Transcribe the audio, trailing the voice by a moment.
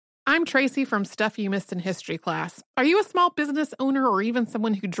I'm Tracy from Stuff You Missed in History class. Are you a small business owner or even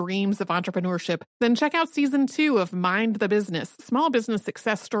someone who dreams of entrepreneurship? Then check out Season 2 of Mind the Business, Small Business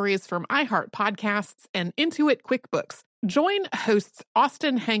Success Stories from iHeart Podcasts and Intuit QuickBooks. Join hosts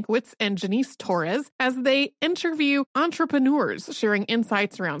Austin Hankwitz and Janice Torres as they interview entrepreneurs sharing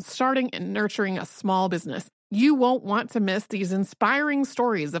insights around starting and nurturing a small business. You won't want to miss these inspiring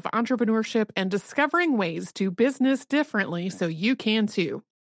stories of entrepreneurship and discovering ways to business differently so you can too.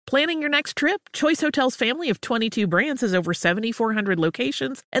 Planning your next trip? Choice Hotels' family of 22 brands has over 7,400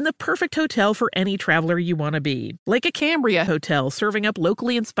 locations and the perfect hotel for any traveler you want to be. Like a Cambria Hotel, serving up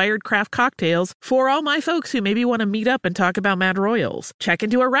locally inspired craft cocktails for all my folks who maybe want to meet up and talk about Mad Royals. Check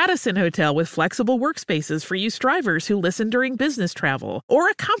into a Radisson Hotel with flexible workspaces for you strivers who listen during business travel. Or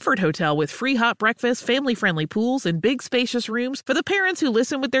a Comfort Hotel with free hot breakfast, family-friendly pools, and big spacious rooms for the parents who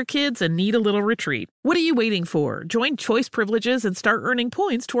listen with their kids and need a little retreat. What are you waiting for? Join Choice Privileges and start earning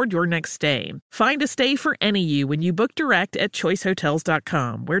points toward your next stay. Find a stay for any you when you book direct at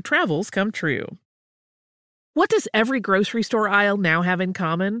choicehotels.com, where travels come true. What does every grocery store aisle now have in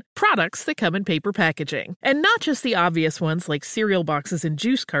common? Products that come in paper packaging. And not just the obvious ones like cereal boxes and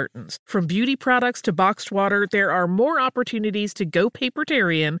juice cartons. From beauty products to boxed water, there are more opportunities to go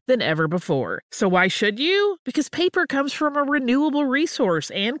papertarian than ever before. So why should you? Because paper comes from a renewable resource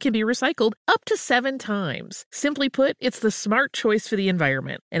and can be recycled up to 7 times. Simply put, it's the smart choice for the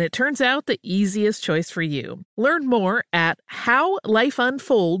environment. And it turns out the easiest choice for you. Learn more at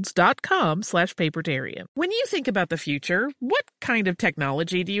howlifeunfolds.com/papertarian. When you think about the future, what kind of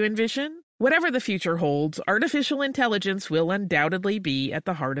technology do you envision? Whatever the future holds, artificial intelligence will undoubtedly be at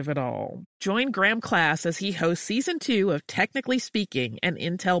the heart of it all. Join Graham Class as he hosts Season 2 of Technically Speaking, an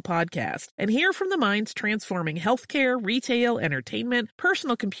Intel podcast, and hear from the minds transforming healthcare, retail, entertainment,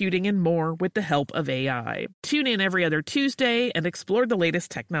 personal computing, and more with the help of AI. Tune in every other Tuesday and explore the latest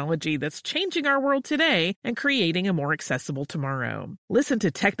technology that's changing our world today and creating a more accessible tomorrow. Listen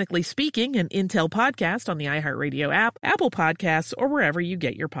to Technically Speaking, an Intel podcast on the iHeartRadio app, Apple Podcasts, or wherever you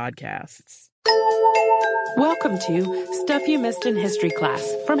get your podcasts. Welcome to Stuff You Missed in History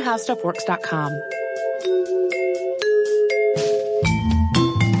class from HowStuffWorks.com.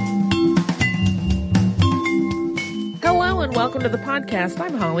 Hello and welcome to the podcast.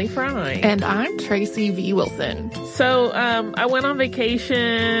 I'm Holly Fry. And I'm Tracy V. Wilson. So I went on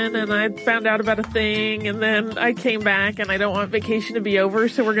vacation and I found out about a thing and then I came back and I don't want vacation to be over,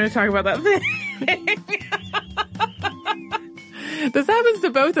 so we're going to talk about that thing. This happens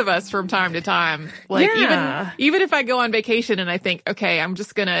to both of us from time to time. Like, yeah. even if I go on vacation and I think, okay, I'm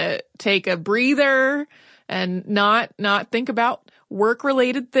just gonna take a breather and not think about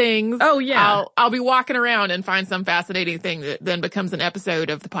work-related things. Oh, yeah. I'll be walking around and find some fascinating thing that then becomes an episode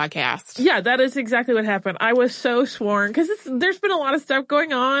of the podcast. Yeah, that is exactly what happened. I was so sworn, because there's been a lot of stuff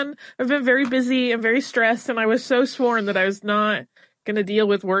going on. I've been very busy and very stressed, and I was so sworn that I was not going to deal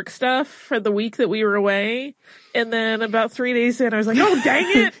with work stuff for the week that we were away. And then about 3 days in, I was like, oh, dang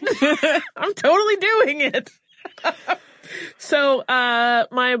it. I'm totally doing it. So,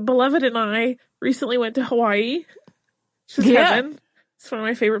 my beloved and I recently went to Hawaii. It's just heaven. It's one of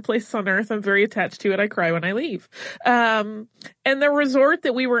my favorite places on earth. I'm very attached to it. I cry when I leave. And the resort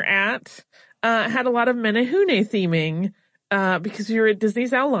that we were at, had a lot of Menehune theming, because we were at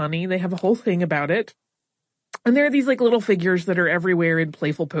Disney's Aulani. They have a whole thing about it. And there are these like little figures that are everywhere in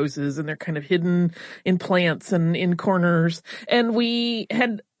playful poses, and they're kind of hidden in plants and in corners. And we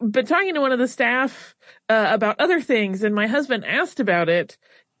had been talking to one of the staff about other things, and my husband asked about it,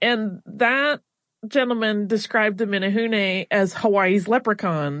 and that gentleman described the Menehune as Hawaii's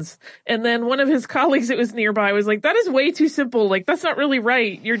leprechauns. And then one of his colleagues that was nearby was like, that is way too simple. Like, that's not really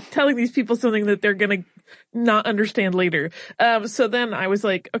right. You're telling these people something that they're going to not understand later. So then I was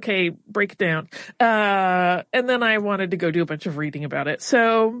like, okay, break it down. And then I wanted to go do a bunch of reading about it.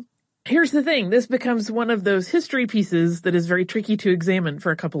 So here's the thing. This becomes one of those history pieces that is very tricky to examine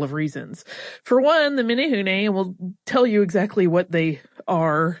for a couple of reasons. For one, the Menehune, and we'll tell you exactly what they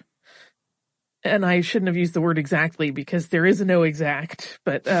are. And I shouldn't have used the word exactly because there is no exact,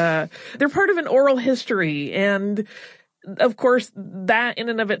 but they're part of an oral history. And of course, that in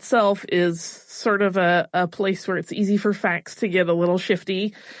and of itself is sort of a place where it's easy for facts to get a little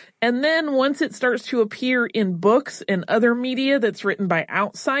shifty. And then once it starts to appear in books and other media that's written by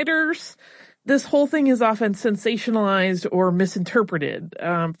outsiders, this whole thing is often sensationalized or misinterpreted.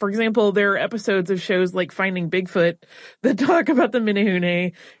 For example, there are episodes of shows like Finding Bigfoot that talk about the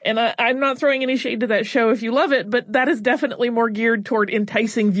Menehune, and I'm not throwing any shade to that show if you love it, but that is definitely more geared toward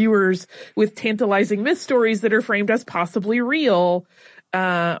enticing viewers with tantalizing myth stories that are framed as possibly real.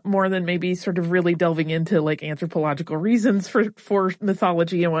 more than maybe sort of really delving into like anthropological reasons for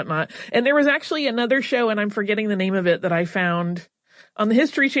mythology and whatnot. And there was actually another show, and I'm forgetting the name of it, that I found on the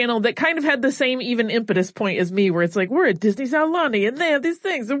History Channel that kind of had the same even impetus point as me, where it's like, we're at Disney's Aulani and they have these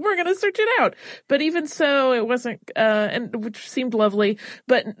things and we're going to search it out. But even so, it wasn't, and which seemed lovely.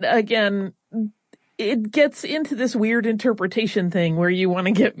 But again, it gets into this weird interpretation thing where you want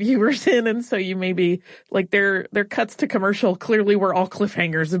to get viewers in. And so you maybe like their cuts to commercial clearly were all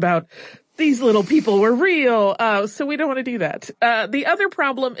cliffhangers about these little people were real. So we don't want to do that. The other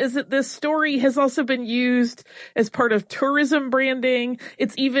problem is that this story has also been used as part of tourism branding.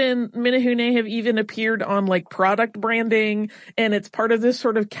 It's even, Menehune have even appeared on like product branding, and it's part of this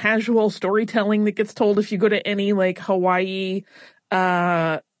sort of casual storytelling that gets told. If you go to any like Hawaii,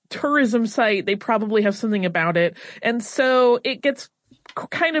 tourism site, they probably have something about it. And so it gets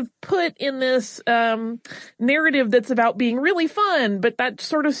kind of put in this narrative that's about being really fun, but that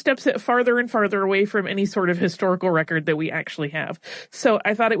sort of steps it farther and farther away from any sort of historical record that we actually have. So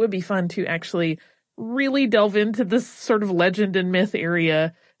I thought it would be fun to actually really delve into this sort of legend and myth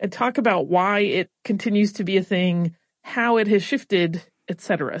area and talk about why it continues to be a thing, how it has shifted,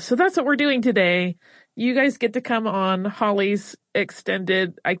 etc. So that's what we're doing today. You guys get to come on Holly's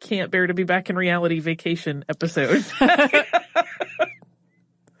extended I Can't Bear to Be Back in Reality vacation episode.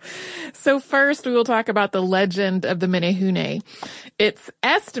 So first, we will talk about the legend of the Menehune. It's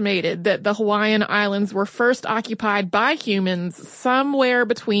estimated that the Hawaiian Islands were first occupied by humans somewhere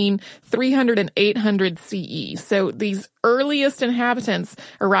between 300 and 800 CE. So these earliest inhabitants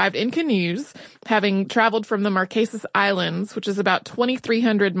arrived in canoes, having traveled from the Marquesas Islands, which is about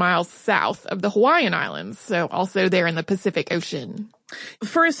 2,300 miles south of the Hawaiian Islands. So also there in the Pacific Ocean.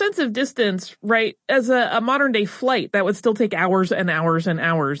 For a sense of distance, right, as a modern day flight, that would still take hours and hours and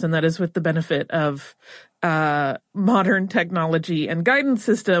hours. And that is with the benefit of modern technology and guidance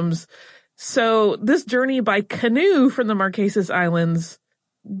systems. So this journey by canoe from the Marquesas Islands,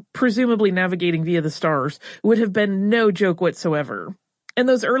 presumably navigating via the stars, would have been no joke whatsoever. And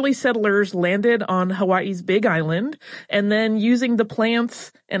those early settlers landed on Hawaii's Big Island, and then using the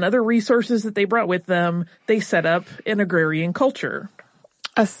plants and other resources that they brought with them, they set up an agrarian culture.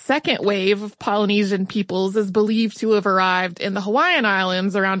 A second wave of Polynesian peoples is believed to have arrived in the Hawaiian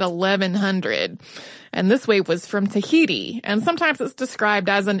Islands around 1100. And this wave was from Tahiti, and sometimes it's described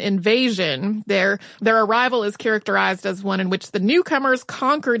as an invasion. Their arrival is characterized as one in which the newcomers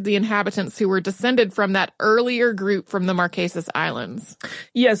conquered the inhabitants who were descended from that earlier group from the Marquesas Islands.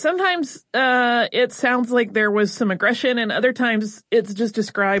 Yeah, sometimes it sounds like there was some aggression, and other times it's just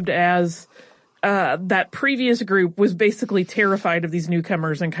described as that previous group was basically terrified of these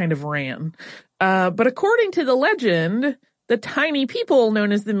newcomers and kind of ran. But according to the legend, the tiny people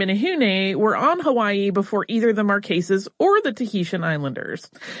known as the Menehune were on Hawaii before either the Marquesas or the Tahitian Islanders.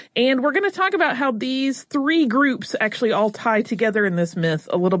 And we're going to talk about how these three groups actually all tie together in this myth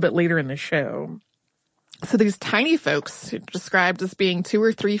a little bit later in the show. So these tiny folks, described as being 2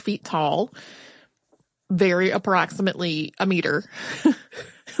 or 3 feet tall, vary approximately a meter.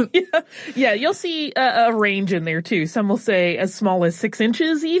 Yeah, you'll see a range in there too. Some will say as small as 6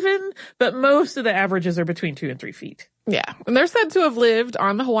 inches even, but most of the averages are between 2 and 3 feet. Yeah, and they're said to have lived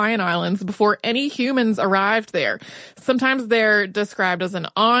on the Hawaiian Islands before any humans arrived there. Sometimes they're described as an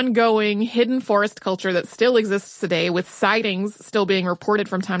ongoing hidden forest culture that still exists today, with sightings still being reported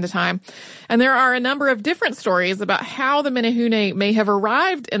from time to time. And there are a number of different stories about how the Menehune may have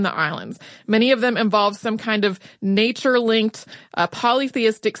arrived in the islands. Many of them involve some kind of nature-linked,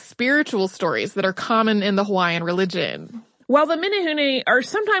 polytheistic spiritual stories that are common in the Hawaiian religion. While the Menehune are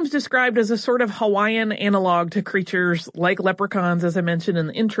sometimes described as a sort of Hawaiian analog to creatures like leprechauns, as I mentioned in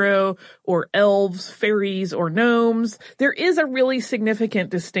the intro, or elves, fairies, or gnomes, there is a really significant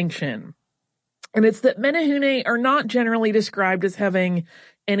distinction. And it's that Menehune are not generally described as having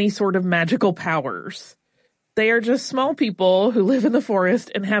any sort of magical powers. They are just small people who live in the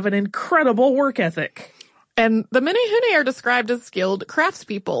forest and have an incredible work ethic. And the Menehune are described as skilled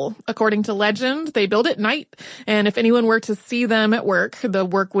craftspeople. According to legend, they build at night, and if anyone were to see them at work, the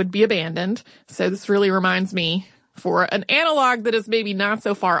work would be abandoned. So this really reminds me, for an analog that is maybe not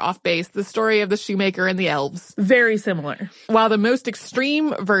so far off base, the story of the shoemaker and the elves. Very similar. While the most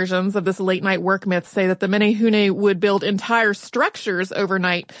extreme versions of this late-night work myth say that the Menehune would build entire structures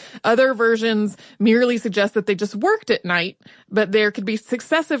overnight, other versions merely suggest that they just worked at night, but there could be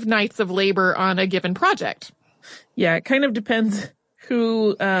successive nights of labor on a given project. Yeah, it kind of depends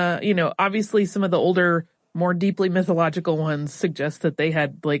who, obviously some of the older, more deeply mythological ones suggest that they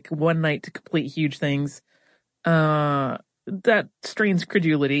had like one night to complete huge things. That strains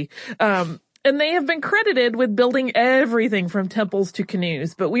credulity. And they have been credited with building everything from temples to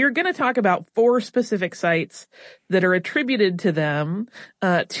canoes. But we are going to talk about 4 specific sites that are attributed to them.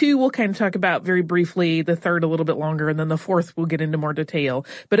 2 we'll kind of talk about very briefly, the 3rd a little bit longer, and then the 4th we'll get into more detail.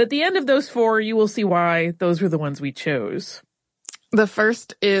 But at the end of those 4, you will see why those were the ones we chose. The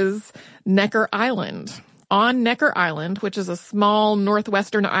first is Necker Island. On Necker Island, which is a small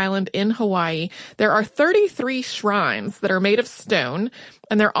northwestern island in Hawaii, there are 33 shrines that are made of stone,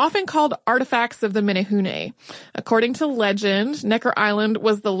 and they're often called artifacts of the Menehune. According to legend, Necker Island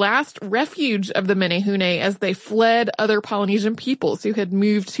was the last refuge of the Menehune as they fled other Polynesian peoples who had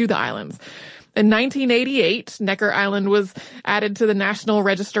moved to the islands. In 1988, Necker Island was added to the National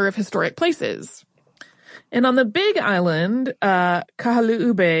Register of Historic Places. And on the Big Island,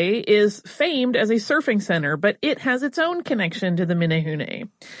 Kahaluu Bay is famed as a surfing center, but it has its own connection to the Menehune.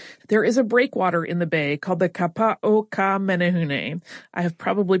 There is a breakwater in the bay called the Kapa'o Ka Menehune. I have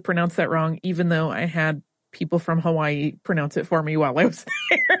probably pronounced that wrong, even though I had people from Hawaii pronounce it for me while I was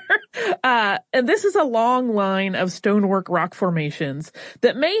there. And this is a long line of stonework rock formations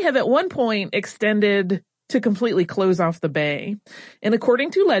that may have at one point extended to completely close off the bay. And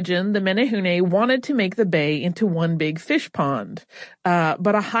according to legend, the Menehune wanted to make the bay into one big fish pond.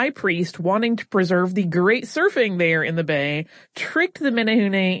 But a high priest wanting to preserve the great surfing there in the bay tricked the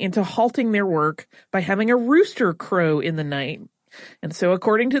Menehune into halting their work by having a rooster crow in the night. And so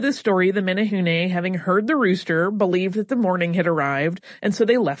according to this story, the Menehune, having heard the rooster, believed that the morning had arrived, and so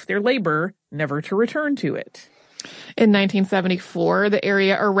they left their labor, never to return to it. In 1974, the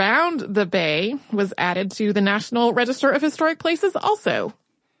area around the bay was added to the National Register of Historic Places also.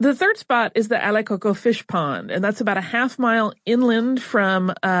 The 3rd spot is the Alekoko Fish Pond, and that's about a half-mile inland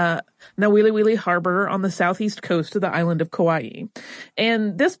from Nawiliwili Harbor on the southeast coast of the island of Kauai.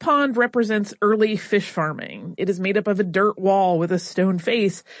 And this pond represents early fish farming. It is made up of a dirt wall with a stone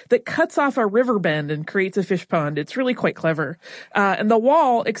face that cuts off a river bend and creates a fish pond. It's really quite clever. And the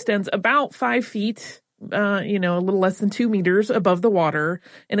wall extends about 5 feet, a little less than 2 meters above the water,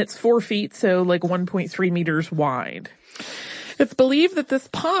 and it's 4 feet, so like 1.3 meters wide. It's believed that this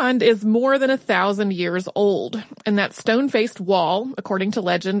pond is more than 1,000 years old, and that stone-faced wall, according to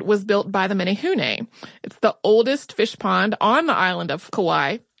legend, was built by the Menehune. It's the oldest fish pond on the island of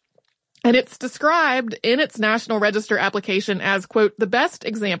Kauai, and it's described in its National Register application as, quote, the best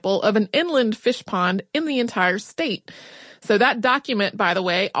example of an inland fish pond in the entire state. So that document, by the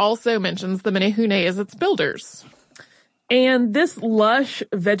way, also mentions the Menehune as its builders. And this lush,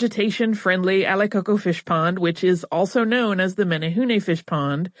 vegetation-friendly Alekoko Fish Pond, which is also known as the Menehune Fish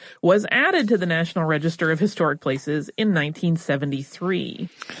Pond, was added to the National Register of Historic Places in 1973.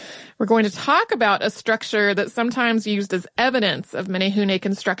 We're going to talk about a structure that's sometimes used as evidence of Menehune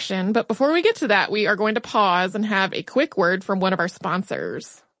construction, but before we get to that, we are going to pause and have a quick word from one of our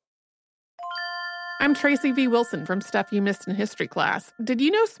sponsors. I'm Tracy V. Wilson from Stuff You Missed in History Class. Did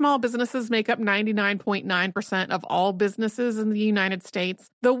you know small businesses make up 99.9% of all businesses in the United States?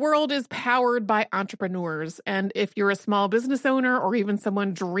 The world is powered by entrepreneurs, and if you're a small business owner or even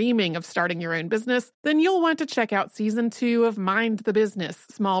someone dreaming of starting your own business, then you'll want to check out Season 2 of Mind the Business,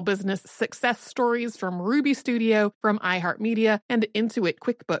 Small Business Success Stories from Ruby Studio, from iHeartMedia, and Intuit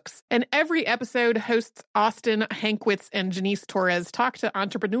QuickBooks. And every episode, hosts Austin Hankwitz and Janice Torres talk to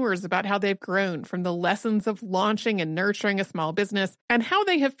entrepreneurs about how they've grown from the lessons of launching and nurturing a small business and how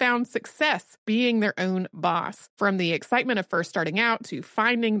they have found success being their own boss. From the excitement of first starting out to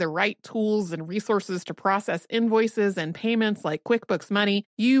finding the right tools and resources to process invoices and payments like QuickBooks Money,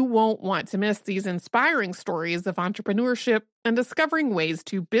 you won't want to miss these inspiring stories of entrepreneurship and discovering ways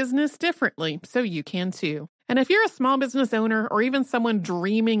to business differently so you can too. And if you're a small business owner or even someone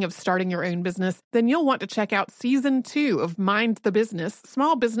dreaming of starting your own business, then you'll want to check out Season 2 of Mind the Business,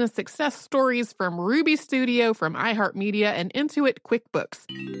 Small Business Success Stories from Ruby Studio, from iHeartMedia, and Intuit QuickBooks.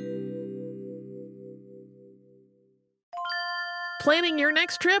 Planning your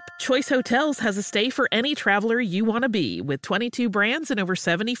next trip? Choice Hotels has a stay for any traveler you want to be, with 22 brands and over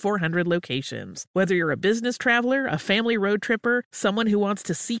 7,400 locations. Whether you're a business traveler, a family road tripper, someone who wants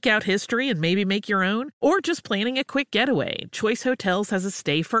to seek out history and maybe make your own, or just planning a quick getaway, Choice Hotels has a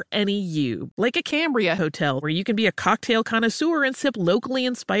stay for any you. Like a Cambria Hotel, where you can be a cocktail connoisseur and sip locally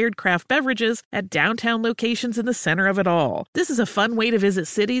inspired craft beverages at downtown locations in the center of it all. This is a fun way to visit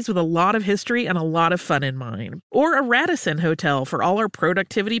cities with a lot of history and a lot of fun in mind. Or a Radisson Hotel for all our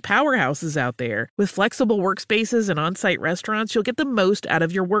productivity powerhouses out there. With flexible workspaces and on-site restaurants, you'll get the most out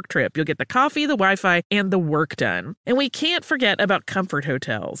of your work trip. You'll get the coffee, the Wi-Fi, and the work done. And we can't forget about comfort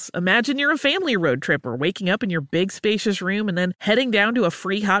hotels. Imagine you're a family road tripper waking up in your big spacious room and then heading down to a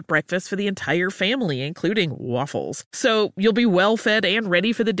free hot breakfast for the entire family, including waffles. So you'll be well fed and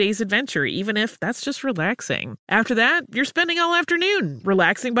ready for the day's adventure, even if that's just relaxing. After that, you're spending all afternoon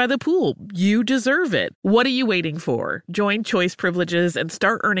relaxing by the pool. You deserve it. What are you waiting for? Join Choice Privileges and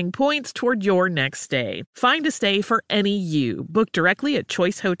start earning points toward your next stay. Find a stay for any you. Book directly at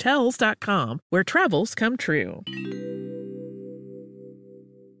choicehotels.com, where travels come true.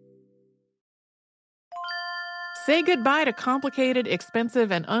 Say goodbye to complicated,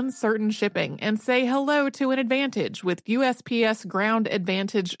 expensive, and uncertain shipping, and say hello to an advantage with USPS Ground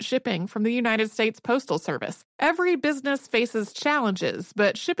Advantage shipping from the United States Postal Service. Every business faces challenges,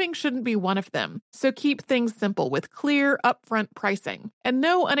 but shipping shouldn't be one of them. So keep things simple with clear, upfront pricing. And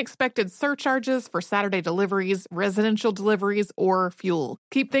no unexpected surcharges for Saturday deliveries, residential deliveries, or fuel.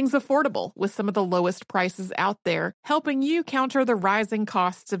 Keep things affordable with some of the lowest prices out there, helping you counter the rising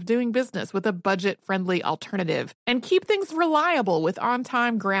costs of doing business with a budget-friendly alternative. And keep things reliable with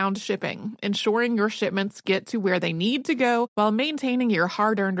on-time ground shipping, ensuring your shipments get to where they need to go while maintaining your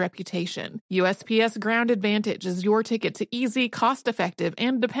hard-earned reputation. USPS Ground Advantage is your ticket to easy, cost-effective,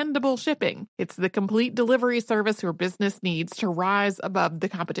 and dependable shipping. It's the complete delivery service your business needs to rise above the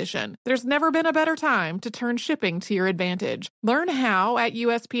competition. There's never been a better time to turn shipping to your advantage. Learn how at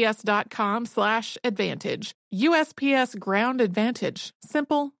USPS.com/advantage. USPS Ground Advantage.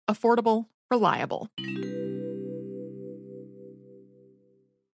 Simple, affordable, reliable.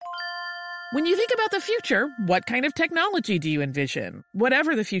 When you think about the future, what kind of technology do you envision?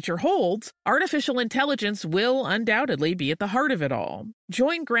 Whatever the future holds, artificial intelligence will undoubtedly be at the heart of it all.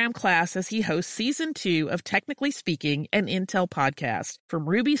 Join Graham Class as he hosts Season 2 of Technically Speaking, an Intel podcast from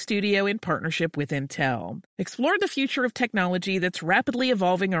Ruby Studio in partnership with Intel. Explore the future of technology that's rapidly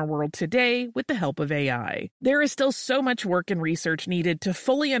evolving our world today with the help of AI. There is still so much work and research needed to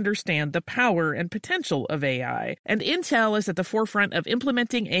fully understand the power and potential of AI, and Intel is at the forefront of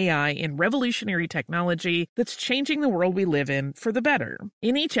implementing AI in revolutionary technology that's changing the world we live in for the better.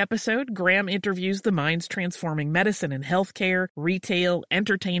 In each episode, Graham interviews the minds transforming medicine and healthcare, retail,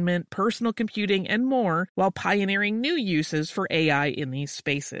 entertainment, personal computing, and more, while pioneering new uses for AI in these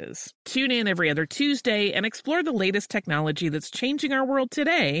spaces. Tune in every other Tuesday and explore the latest technology that's changing our world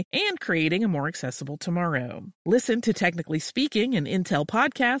today and creating a more accessible tomorrow. Listen to Technically Speaking, an Intel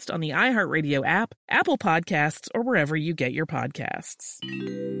podcast on the iHeartRadio app, Apple Podcasts, or wherever you get your podcasts.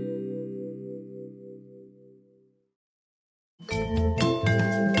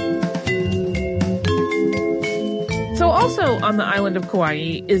 So also on the island of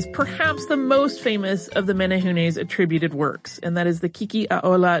Kauai is perhaps the most famous of the Menehune's attributed works, and that is the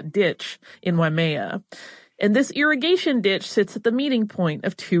Kiki'aola Ditch in Waimea. And this irrigation ditch sits at the meeting point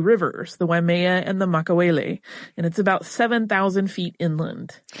of two rivers, the Waimea and the Makawele, and it's about 7,000 feet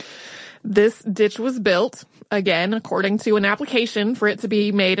inland. This ditch was built, again, according to an application for it to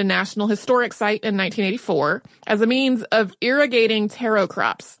be made a National Historic Site in 1984, as a means of irrigating taro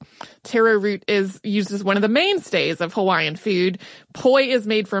crops. Taro root is used as one of the mainstays of Hawaiian food. Poi is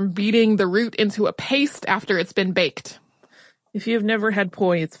made from beating the root into a paste after it's been baked. If you've never had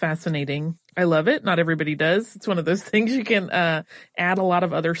poi, it's fascinating. I love it. Not everybody does. It's one of those things you can add a lot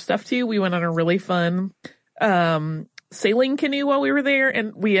of other stuff to. We went on a really fun sailing canoe while we were there,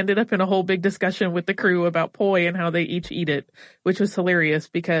 and we ended up in a whole big discussion with the crew about poi and how they each eat it, which was hilarious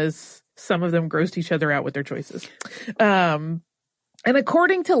because some of them grossed each other out with their choices. And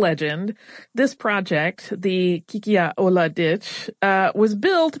according to legend, this project, the Kiki'aola Ditch, was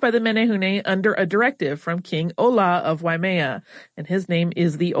built by the Menehune under a directive from King Ola of Waimea, and his name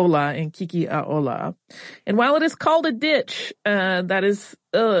is the Ola in Kiki'aola. And while it is called a ditch, that is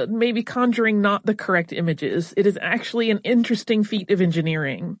maybe conjuring not the correct images, it is actually an interesting feat of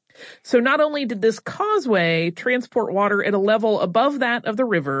engineering. So not only did this causeway transport water at a level above that of the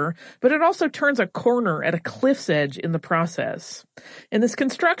river, but it also turns a corner at a cliff's edge in the process. And this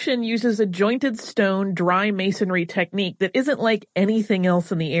construction uses a jointed stone dry masonry technique that isn't like anything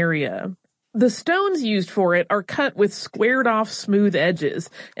else in the area. The stones used for it are cut with squared off smooth edges,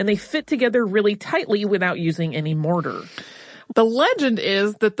 and they fit together really tightly without using any mortar. The legend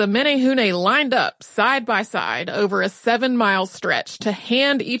is that the Menehune lined up side by side over a 7-mile stretch to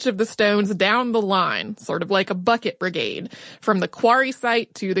hand each of the stones down the line, sort of like a bucket brigade, from the quarry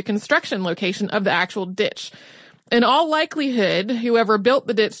site to the construction location of the actual ditch. In all likelihood, whoever built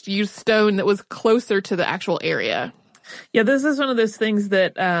the ditch used stone that was closer to the actual area. Yeah, this is one of those things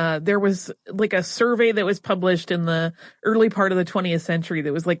that there was like a survey that was published in the early part of the 20th century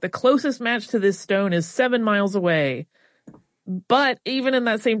that was like the closest match to this stone is 7 miles away. But even in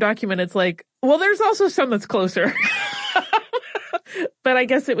that same document, it's like, well, there's also some that's closer. But I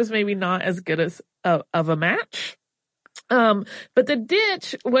guess it was maybe not as good as of a match. But the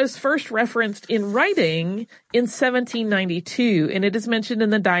ditch was first referenced in writing in 1792, and it is mentioned in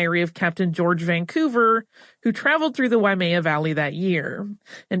the diary of Captain George Vancouver, who traveled through the Waimea Valley that year.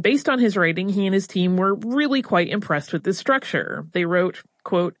 And based on his writing, he and his team were really quite impressed with this structure. They wrote,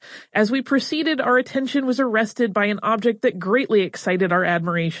 quote, "As we proceeded, our attention was arrested by an object that greatly excited our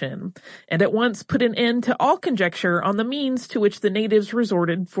admiration, and at once put an end to all conjecture on the means to which the natives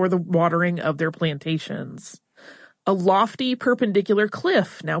resorted for the watering of their plantations. A lofty perpendicular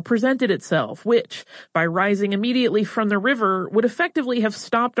cliff now presented itself, which, by rising immediately from the river, would effectively have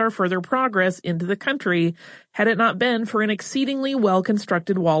stopped our further progress into the country, had it not been for an exceedingly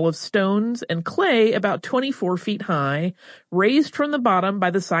well-constructed wall of stones and clay about 24 feet high, raised from the bottom by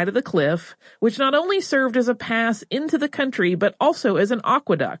the side of the cliff, which not only served as a pass into the country, but also as an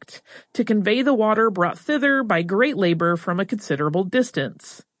aqueduct, to convey the water brought thither by great labor from a considerable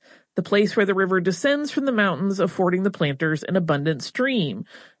distance. The place where the river descends from the mountains, affording the planters an abundant stream,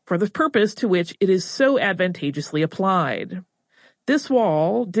 for the purpose to which it is so advantageously applied. This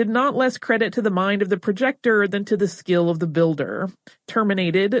wall did not less credit to the mind of the projector than to the skill of the builder,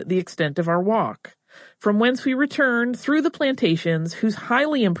 terminated the extent of our walk, from whence we returned through the plantations, whose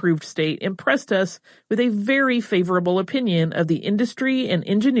highly improved state impressed us with a very favorable opinion of the industry and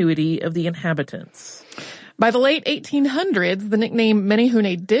ingenuity of the inhabitants." By the late 1800s, the nickname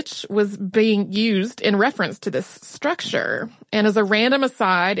Menehune Ditch was being used in reference to this structure. And as a random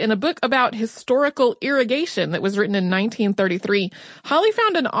aside, in a book about historical irrigation that was written in 1933, Holly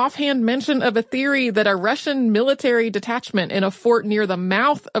found an offhand mention of a theory that a Russian military detachment in a fort near the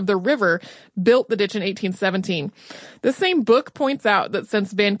mouth of the river built the ditch in 1817. The same book points out that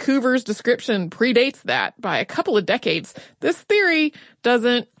since Vancouver's description predates that by a couple of decades, this theory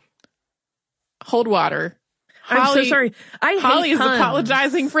doesn't hold water. I'm so sorry. Holly is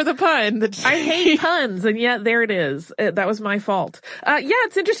apologizing for the pun. I hate puns, and yet there it is. That was my fault. Yeah,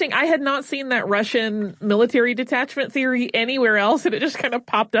 it's interesting. I had not seen that Russian military detachment theory anywhere else, and it just kind of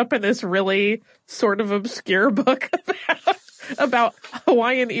popped up in this really sort of obscure book about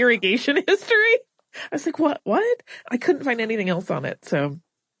Hawaiian irrigation history. I was like, what? I couldn't find anything else on it, so...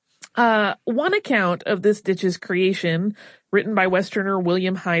 one account of this ditch's creation, written by Westerner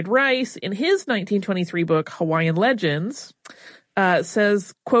William Hyde Rice in his 1923 book, Hawaiian Legends,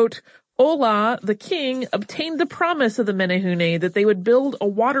 says, quote, "Ola, the king, obtained the promise of the Menehune that they would build a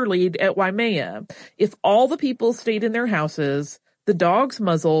water lead at Waimea if all the people stayed in their houses, the dogs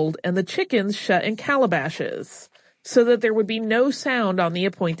muzzled, and the chickens shut in calabashes, so that there would be no sound on the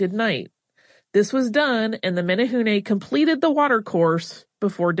appointed night. This was done, and the Menehune completed the water course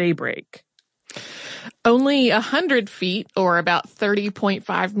before daybreak." Only 100 feet, or about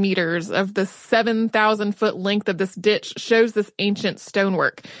 30.5 meters, of the 7,000-foot length of this ditch shows this ancient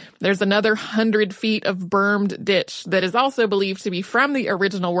stonework. There's another 100 feet of bermed ditch that is also believed to be from the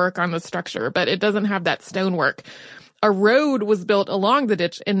original work on the structure, but it doesn't have that stonework. A road was built along the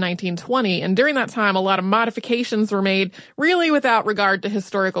ditch in 1920, and during that time, a lot of modifications were made, really without regard to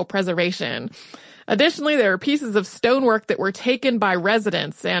historical preservation. Additionally, there are pieces of stonework that were taken by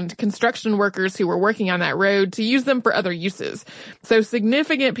residents and construction workers who were working on that road to use them for other uses. So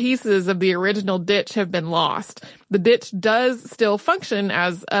significant pieces of the original ditch have been lost. The ditch does still function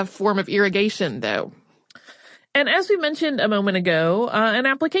as a form of irrigation, though. And as we mentioned a moment ago, an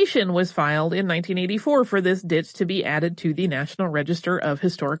application was filed in 1984 for this ditch to be added to the National Register of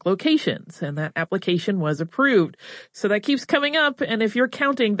Historic Locations, and that application was approved. So that keeps coming up, and if you're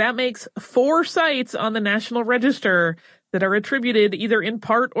counting, that makes 4 sites on the National Register that are attributed either in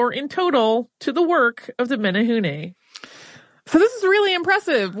part or in total to the work of the Menehune. So this is really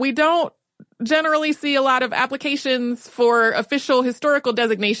impressive. We don't generally see a lot of applications for official historical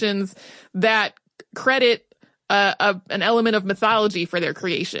designations that credit an element of mythology for their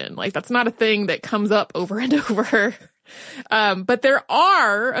creation. Like, that's not a thing that comes up over and over. But there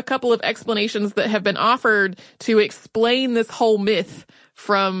are a couple of explanations that have been offered to explain this whole myth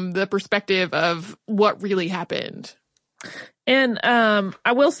from the perspective of what really happened. And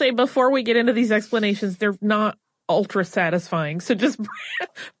I will say, before we get into these explanations, they're not ultra satisfying. So just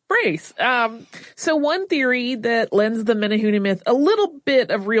brace. So one theory that lends the Menehune myth a little bit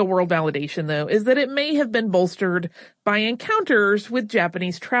of real-world validation, though, is that it may have been bolstered by encounters with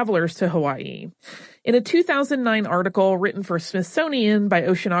Japanese travelers to Hawaii. In a 2009 article written for Smithsonian by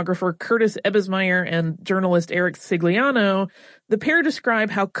oceanographer Curtis Ebbesmeyer and journalist Eric Sigliano, the pair describe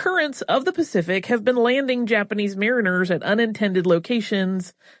how currents of the Pacific have been landing Japanese mariners at unintended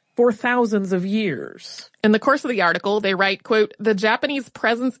locations for thousands of years. In the course of the article, they write, quote, "The Japanese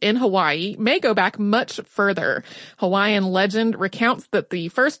presence in Hawaii may go back much further. Hawaiian legend recounts that the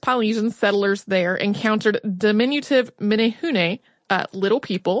first Polynesian settlers there encountered diminutive Menehune, little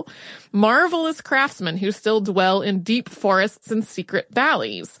people, marvelous craftsmen who still dwell in deep forests and secret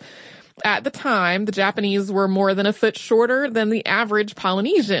valleys. At the time, the Japanese were more than a foot shorter than the average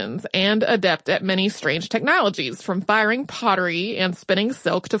Polynesians and adept at many strange technologies, from firing pottery and spinning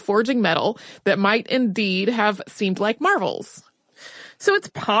silk to forging metal that might indeed have seemed like marvels." So it's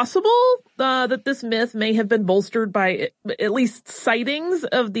possible that this myth may have been bolstered by at least sightings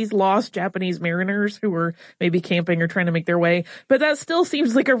of these lost Japanese mariners who were maybe camping or trying to make their way. But that still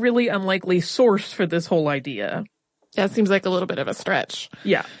seems like a really unlikely source for this whole idea. That seems like a little bit of a stretch.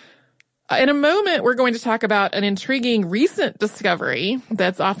 Yeah. In a moment, we're going to talk about an intriguing recent discovery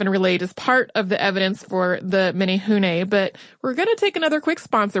that's often relayed as part of the evidence for the Menehune, but we're going to take another quick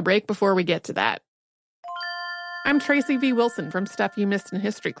sponsor break before we get to that. I'm Tracy V. Wilson from Stuff You Missed in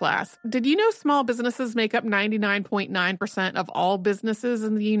History Class. Did you know small businesses make up 99.9% of all businesses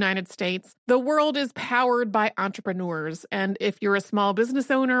in the United States? The world is powered by entrepreneurs, and if you're a small business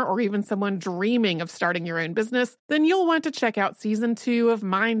owner or even someone dreaming of starting your own business, then you'll want to check out Season 2 of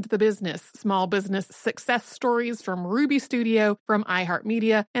Mind the Business, Small Business Success Stories from Ruby Studio, from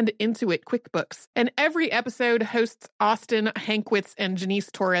iHeartMedia, and Intuit QuickBooks. In every episode, hosts Austin Hankwitz and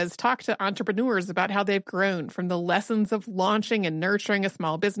Janice Torres talk to entrepreneurs about how they've grown from the lessons of launching and nurturing a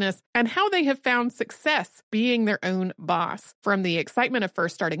small business and how they have found success being their own boss. From the excitement of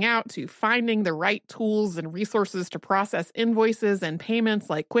first starting out to finding the right tools and resources to process invoices and payments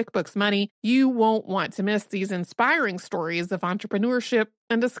like QuickBooks Money, you won't want to miss these inspiring stories of entrepreneurship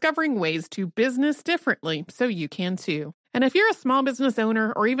and discovering ways to business differently so you can too. And if you're a small business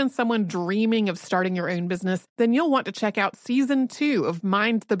owner or even someone dreaming of starting your own business, then you'll want to check out Season 2 of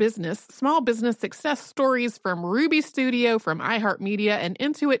Mind the Business, Small Business Success Stories from Ruby Studio, from iHeartMedia, and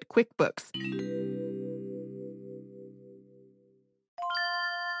Intuit QuickBooks.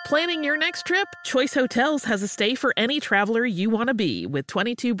 Planning your next trip? Choice Hotels has a stay for any traveler you want to be, with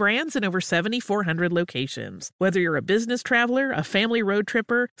 22 brands and over 7,400 locations. Whether you're a business traveler, a family road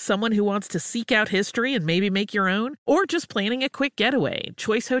tripper, someone who wants to seek out history and maybe make your own, or just planning a quick getaway,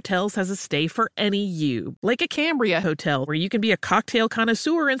 Choice Hotels has a stay for any you. Like a Cambria Hotel, where you can be a cocktail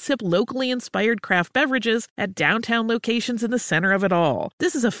connoisseur and sip locally inspired craft beverages at downtown locations in the center of it all.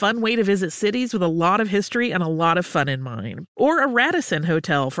 This is a fun way to visit cities with a lot of history and a lot of fun in mind. Or a Radisson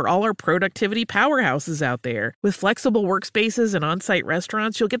Hotel for all our productivity powerhouses out there. With flexible workspaces and on-site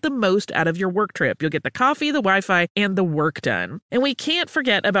restaurants, you'll get the most out of your work trip. You'll get the coffee, the Wi-Fi, and the work done. And we can't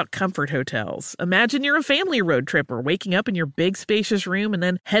forget about Comfort Hotels. Imagine you're a family road tripper, waking up in your big spacious room and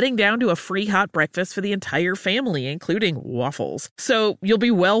then heading down to a free hot breakfast for the entire family, including waffles. So you'll be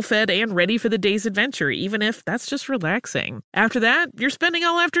well fed and ready for the day's adventure, even if that's just relaxing. After that, you're spending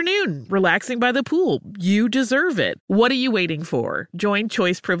all afternoon relaxing by the pool. You deserve it. What are you waiting for? Join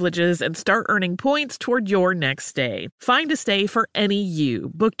Choice Privileges and start earning points toward your next stay. Find a stay for any you.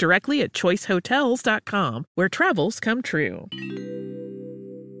 Book directly at choicehotels.com, where travels come true.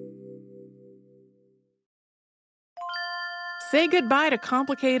 Say goodbye to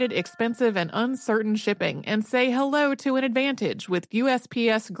complicated, expensive, and uncertain shipping, and say hello to an advantage with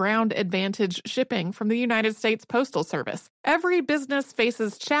USPS Ground Advantage shipping from the United States Postal Service. Every business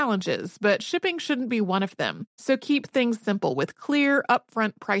faces challenges, but shipping shouldn't be one of them. So keep things simple with clear,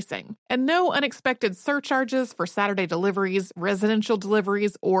 upfront pricing, and no unexpected surcharges for Saturday deliveries, residential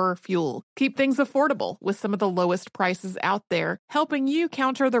deliveries, or fuel. Keep things affordable with some of the lowest prices out there, helping you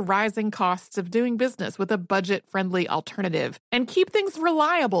counter the rising costs of doing business with a budget-friendly alternative. And keep things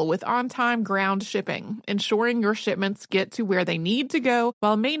reliable with on-time ground shipping, ensuring your shipments get to where they need to go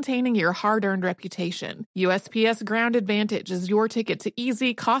while maintaining your hard-earned reputation. USPS Ground Advantage is your ticket to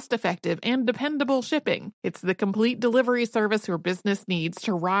easy, cost-effective, and dependable shipping. It's the complete delivery service your business needs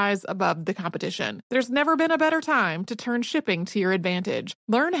to rise above the competition. There's never been a better time to turn shipping to your advantage.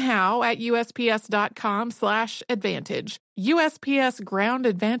 Learn how at USPS.com/advantage. USPS Ground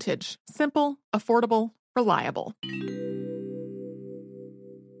Advantage. Simple, affordable, reliable.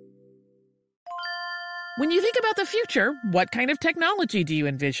 When you think about the future, what kind of technology do you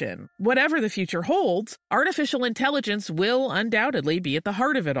envision? Whatever the future holds, artificial intelligence will undoubtedly be at the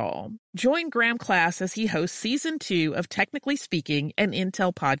heart of it all. Join Graham Class as he hosts Season 2 of Technically Speaking, an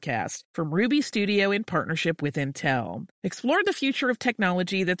Intel podcast from Ruby Studio in partnership with Intel. Explore the future of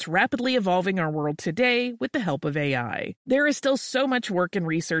technology that's rapidly evolving our world today with the help of AI. There is still so much work and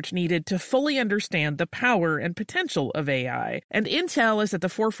research needed to fully understand the power and potential of AI, and Intel is at the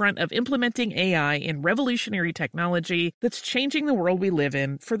forefront of implementing AI in revolutionary technology that's changing the world we live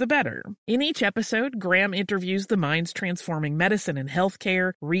in for the better. In each episode, Graham interviews the minds transforming medicine and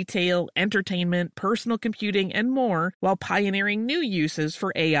healthcare, retail, entertainment, personal computing, and more, while pioneering new uses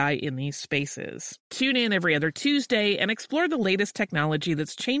for AI in these spaces. Tune in every other Tuesday and explore the latest technology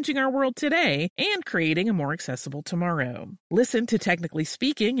that's changing our world today and creating a more accessible tomorrow. Listen to Technically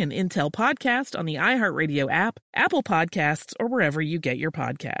Speaking, an Intel podcast on the iHeartRadio app, Apple Podcasts, or wherever you get your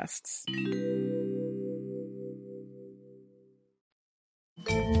podcasts.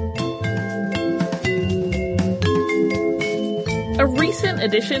 A recent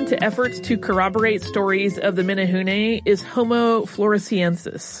addition to efforts to corroborate stories of the Menehune is Homo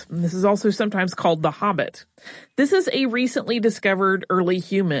floresiensis. This is also sometimes called the Hobbit. This is a recently discovered early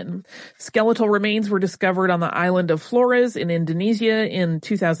human. Skeletal remains were discovered on the island of Flores in Indonesia in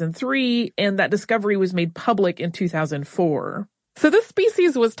 2003, and that discovery was made public in 2004. So this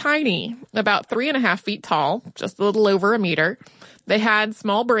species was tiny, about 3.5 feet tall, just a little over a meter. They had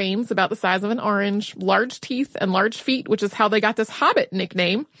small brains about the size of an orange, large teeth, and large feet, which is how they got this Hobbit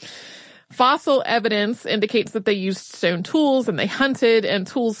nickname. Fossil evidence indicates that they used stone tools and they hunted, and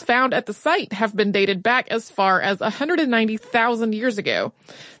tools found at the site have been dated back as far as 190,000 years ago.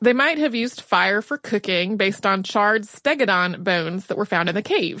 They might have used fire for cooking based on charred stegodon bones that were found in the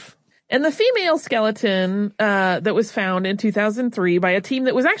cave. And the female skeleton that was found in 2003 by a team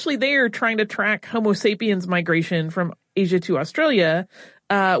that was actually there trying to track Homo sapiens migration from Asia to Australia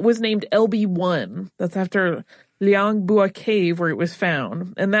was named LB1. That's after Liang Bua Cave where it was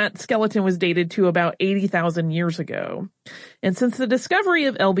found. And that skeleton was dated to about 80,000 years ago. And since the discovery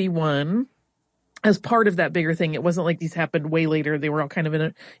of LB1, as part of that bigger thing, it wasn't like these happened way later. They were all kind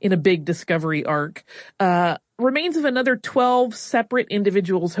of in a big discovery arc. Remains of another 12 separate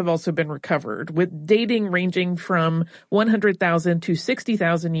individuals have also been recovered, with dating ranging from 100,000 to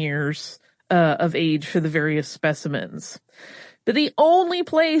 60,000 years of age for the various specimens. But the only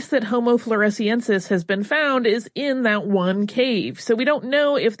place that Homo floresiensis has been found is in that one cave. So we don't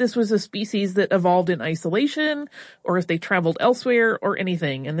know if this was a species that evolved in isolation or if they traveled elsewhere or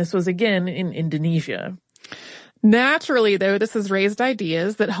anything. And this was again in Indonesia. Naturally, though, this has raised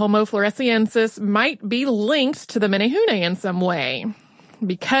ideas that Homo floresiensis might be linked to the Menehune in some way.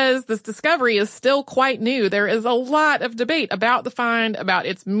 Because this discovery is still quite new, there is a lot of debate about the find, about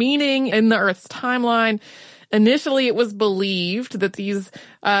its meaning in the Earth's timeline. Initially, it was believed that these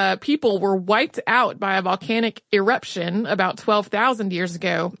people were wiped out by a volcanic eruption about 12,000 years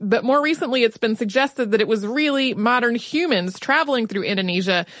ago. But more recently, it's been suggested that it was really modern humans traveling through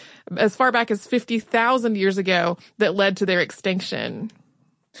Indonesia as far back as 50,000 years ago that led to their extinction.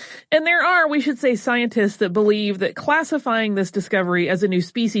 And there are, we should say, scientists that believe that classifying this discovery as a new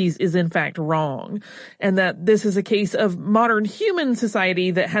species is in fact wrong, and that this is a case of modern human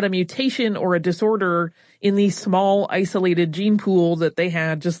society that had a mutation or a disorder in the small isolated gene pool that they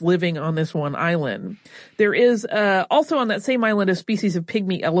had just living on this one island. There is also on that same island a species of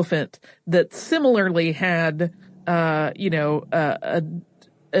pygmy elephant that similarly had,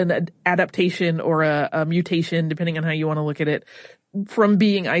 an adaptation or a mutation, depending on how you want to look at it, from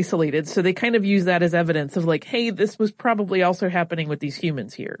being isolated. So they kind of use that as evidence of like, hey, this was probably also happening with these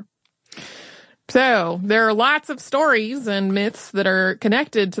humans here. So there are lots of stories and myths that are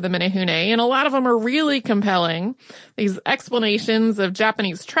connected to the Menehune, and a lot of them are really compelling. These explanations of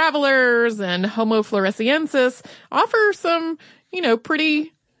Japanese travelers and Homo floresiensis offer some,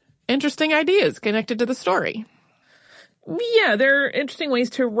 pretty interesting ideas connected to the story. Yeah, there are interesting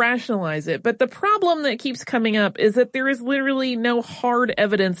ways to rationalize it, but the problem that keeps coming up is that there is literally no hard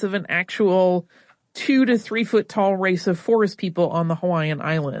evidence of an actual 2 to 3 foot tall race of forest people on the Hawaiian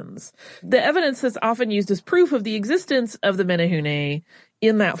Islands. The evidence that's often used as proof of the existence of the Menehune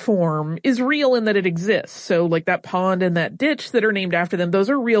in that form is real in that it exists. So like that pond and that ditch that are named after them, those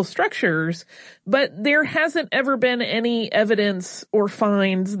are real structures, but there hasn't ever been any evidence or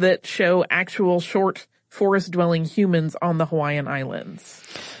finds that show actual short forest-dwelling humans on the Hawaiian Islands.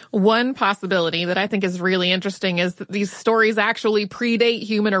 One possibility that I think is really interesting is that these stories actually predate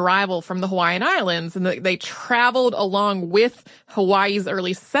human arrival from the Hawaiian Islands, and that they traveled along with Hawaii's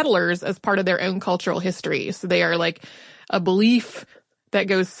early settlers as part of their own cultural history. So they are like a belief that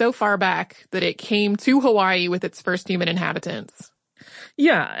goes so far back that it came to Hawaii with its first human inhabitants.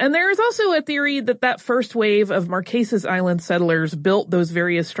 Yeah, and there is also a theory that that first wave of Marquesas Island settlers built those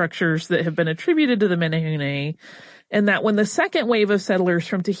various structures that have been attributed to the Menehune, and that when the second wave of settlers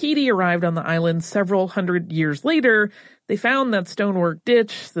from Tahiti arrived on the island several hundred years later, they found that stonework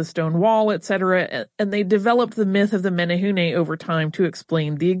ditch, the stone wall, etc., and they developed the myth of the Menehune over time to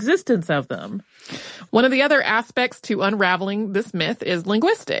explain the existence of them. One of the other aspects to unraveling this myth is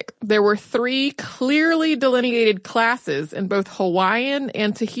linguistic. There were 3 clearly delineated classes in both Hawaiian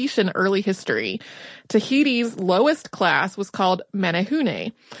and Tahitian early history. Tahiti's lowest class was called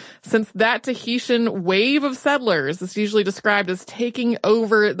Menehune. Since that Tahitian wave of settlers is usually described as taking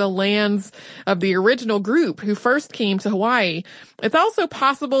over the lands of the original group who first came to Hawaii, it's also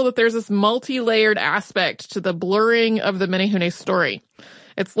possible that there's this multi-layered aspect to the blurring of the Menehune story.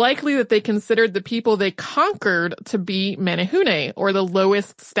 It's likely that they considered the people they conquered to be Menehune, or the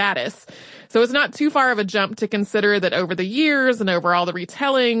lowest status. So it's not too far of a jump to consider that over the years and over all the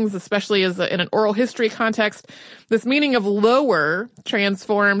retellings, especially in an oral history context, this meaning of lower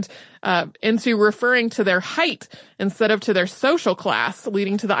transformed into referring to their height instead of to their social class,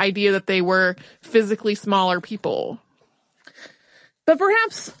 leading to the idea that they were physically smaller people. But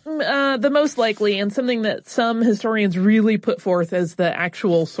perhaps the most likely, and something that some historians really put forth as the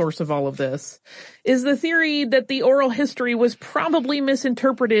actual source of all of this, is the theory that the oral history was probably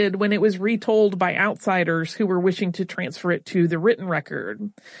misinterpreted when it was retold by outsiders who were wishing to transfer it to the written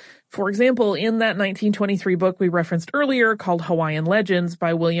record. For example, in that 1923 book we referenced earlier called Hawaiian Legends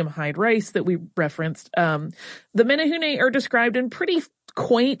by William Hyde Rice that we referenced, the Menehune are described in pretty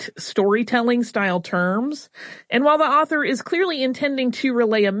quaint storytelling style terms. And while the author is clearly intending to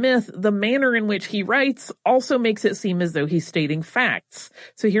relay a myth, the manner in which he writes also makes it seem as though he's stating facts.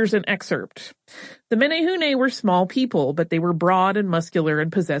 So here's an excerpt. The Menehune were small people, but they were broad and muscular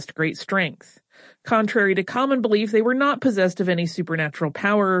and possessed great strength. Contrary to common belief, they were not possessed of any supernatural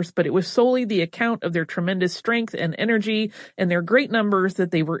powers, but it was solely the account of their tremendous strength and energy and their great numbers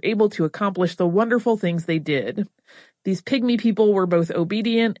that they were able to accomplish the wonderful things they did. These pygmy people were both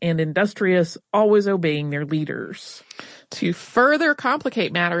obedient and industrious, always obeying their leaders. To further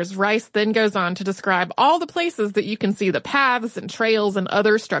complicate matters, Rice then goes on to describe all the places that you can see the paths and trails and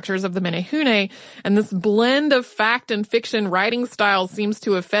other structures of the Menehune, and this blend of fact and fiction writing style seems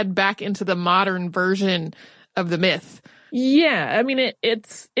to have fed back into the modern version of the myth. Yeah, I mean,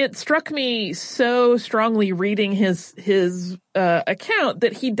 it struck me so strongly reading his account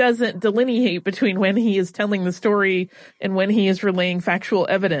that he doesn't delineate between when he is telling the story and when he is relaying factual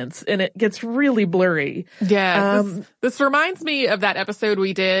evidence, and it gets really blurry. Yeah, this reminds me of that episode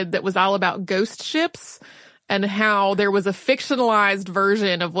we did that was all about ghost ships and how there was a fictionalized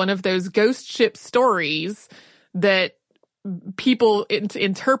version of one of those ghost ship stories that people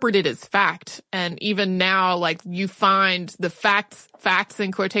interpreted as fact. And even now, like, you find the facts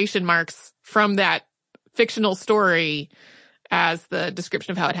in quotation marks from that fictional story as the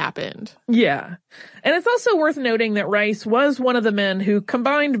description of how it happened. Yeah. And it's also worth noting that Rice was one of the men who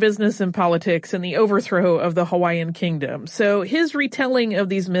combined business and politics in the overthrow of the Hawaiian kingdom. So his retelling of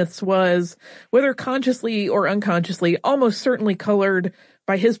these myths was, whether consciously or unconsciously, almost certainly colored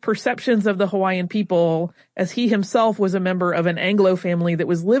by his perceptions of the Hawaiian people, as he himself was a member of an Anglo family that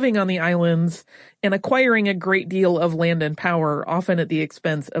was living on the islands and acquiring a great deal of land and power, often at the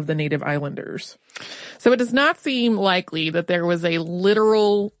expense of the native islanders. So it does not seem likely that there was a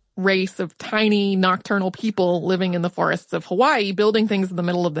literal race of tiny nocturnal people living in the forests of Hawaii, building things in the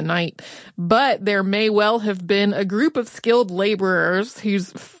middle of the night. But there may well have been a group of skilled laborers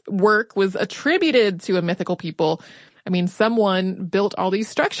whose work was attributed to a mythical people. I mean, someone built all these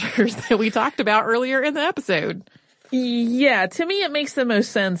structures that we talked about earlier in the episode. Yeah, to me it makes the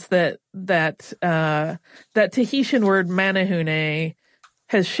most sense that Tahitian word Menehune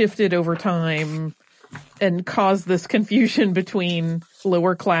has shifted over time and caused this confusion between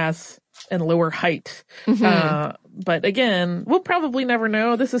lower class and lower height. Mm-hmm. But again, we'll probably never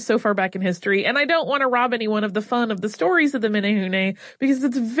know. This is so far back in history, and I don't want to rob anyone of the fun of the stories of the Menehune because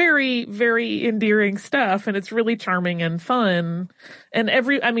it's very, very endearing stuff, and it's really charming and fun. And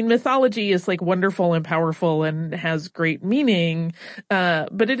mythology is like wonderful and powerful and has great meaning,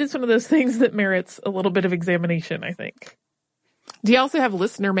 but it is one of those things that merits a little bit of examination, I think. Do you also have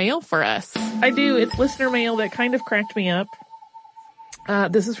listener mail for us? I do. It's listener mail that kind of cracked me up.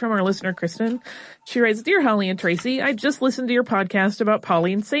 This is from our listener, Kristen. She writes, Dear Holly and Tracy, I just listened to your podcast about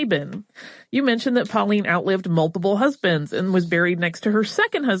Pauline Sabin. You mentioned that Pauline outlived multiple husbands and was buried next to her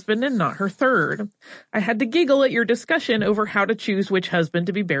second husband and not her third. I had to giggle at your discussion over how to choose which husband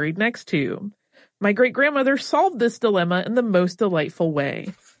to be buried next to. My great-grandmother solved this dilemma in the most delightful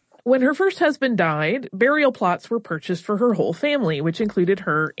way. When her first husband died, burial plots were purchased for her whole family, which included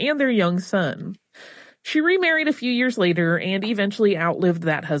her and their young son. She remarried a few years later and eventually outlived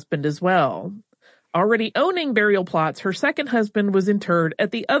that husband as well. Already owning burial plots, her second husband was interred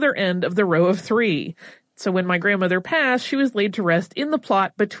at the other end of the row of 3. So when my grandmother passed, she was laid to rest in the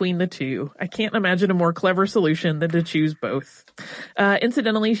plot between the two. I can't imagine a more clever solution than to choose both.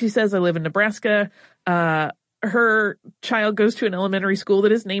 Incidentally, she says, I live in Nebraska. Her child goes to an elementary school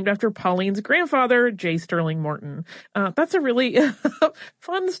that is named after Pauline's grandfather, J. Sterling Morton. That's a really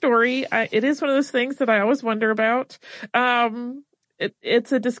fun story. It is one of those things that I always wonder about.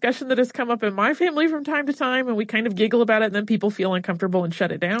 It's a discussion that has come up in my family from time to time, and we kind of giggle about it, and then people feel uncomfortable and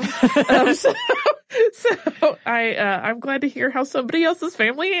shut it down. So I'm glad to hear how somebody else's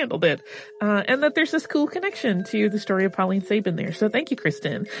family handled it, and that there's this cool connection to the story of Pauline Sabin there. So thank you,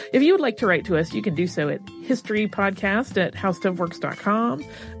 Kristen. If you would like to write to us, you can do so at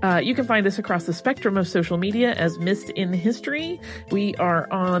historypodcast@howstuffworks.com. You can find us across the spectrum of social media as Missed in History. We are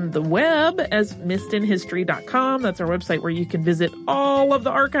on the web as missedinhistory.com. That's our website where you can visit all of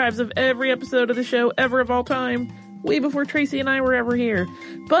the archives of every episode of the show ever of all time, way before Tracy and I were ever here.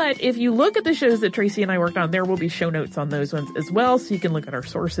 But if you look at the shows that Tracy and I worked on, there will be show notes on those ones as well, so you can look at our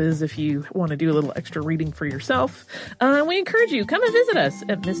sources if you want to do a little extra reading for yourself. We encourage you, come and visit us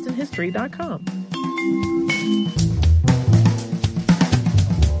at missedinhistory.com.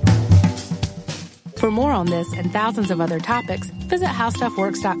 For more on this and thousands of other topics, visit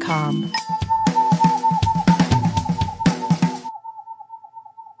howstuffworks.com.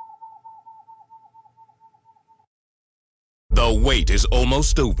 The wait is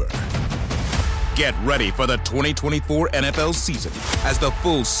almost over. Get ready for the 2024 NFL season as the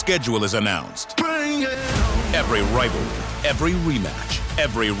full schedule is announced. Bring it on. Every rivalry, every rematch,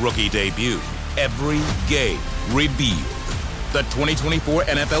 every rookie debut, every game revealed. The 2024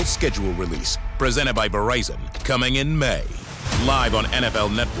 NFL schedule release, presented by Verizon, coming in May. Live on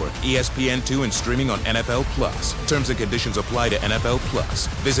NFL Network, ESPN2, and streaming on NFL Plus. Terms and conditions apply to NFL Plus.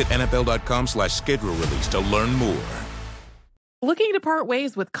 Visit NFL.com/schedule release to learn more. Looking to part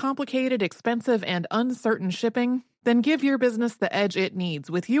ways with complicated, expensive, and uncertain shipping? Then give your business the edge it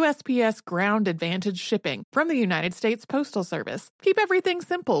needs with USPS Ground Advantage shipping from the United States Postal Service. Keep everything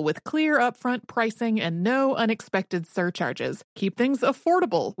simple with clear upfront pricing and no unexpected surcharges. Keep things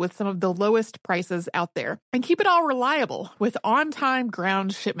affordable with some of the lowest prices out there. And keep it all reliable with on-time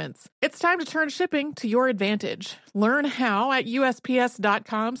ground shipments. It's time to turn shipping to your advantage. Learn how at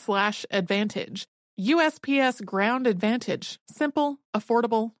USPS.com/advantage. USPS Ground Advantage. Simple,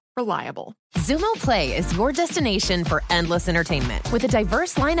 affordable, reliable. Xumo Play is your destination for endless entertainment. With a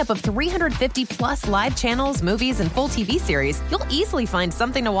diverse lineup of 350-plus live channels, movies, and full TV series, you'll easily find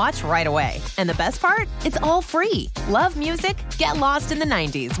something to watch right away. And the best part? It's all free. Love music? Get lost in the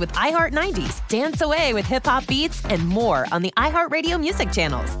 90s with iHeart 90s, dance away with hip-hop beats, and more on the iHeartRadio music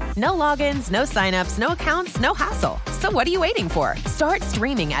channels. No logins, no signups, no accounts, no hassle. So what are you waiting for? Start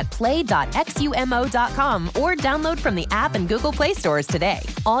streaming at play.xumo.com or download from the app and Google Play stores today.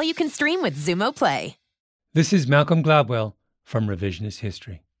 All you can stream with Xumo Play. This is Malcolm Gladwell from Revisionist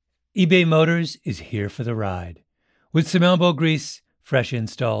History. eBay Motors is here for the ride. With some elbow grease, fresh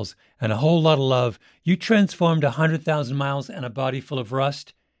installs, and a whole lot of love, you transformed 100,000 miles and a body full of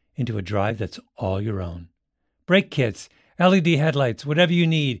rust into a drive that's all your own. Brake kits, LED headlights, whatever you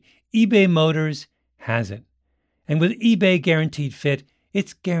need, eBay Motors has it. And with eBay Guaranteed Fit,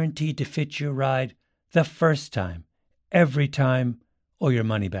 it's guaranteed to fit your ride the first time, every time, or your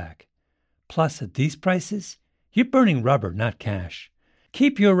money back. Plus, at these prices, you're burning rubber, not cash.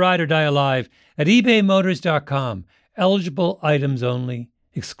 Keep your ride or die alive at ebaymotors.com. Eligible items only.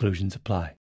 Exclusions apply.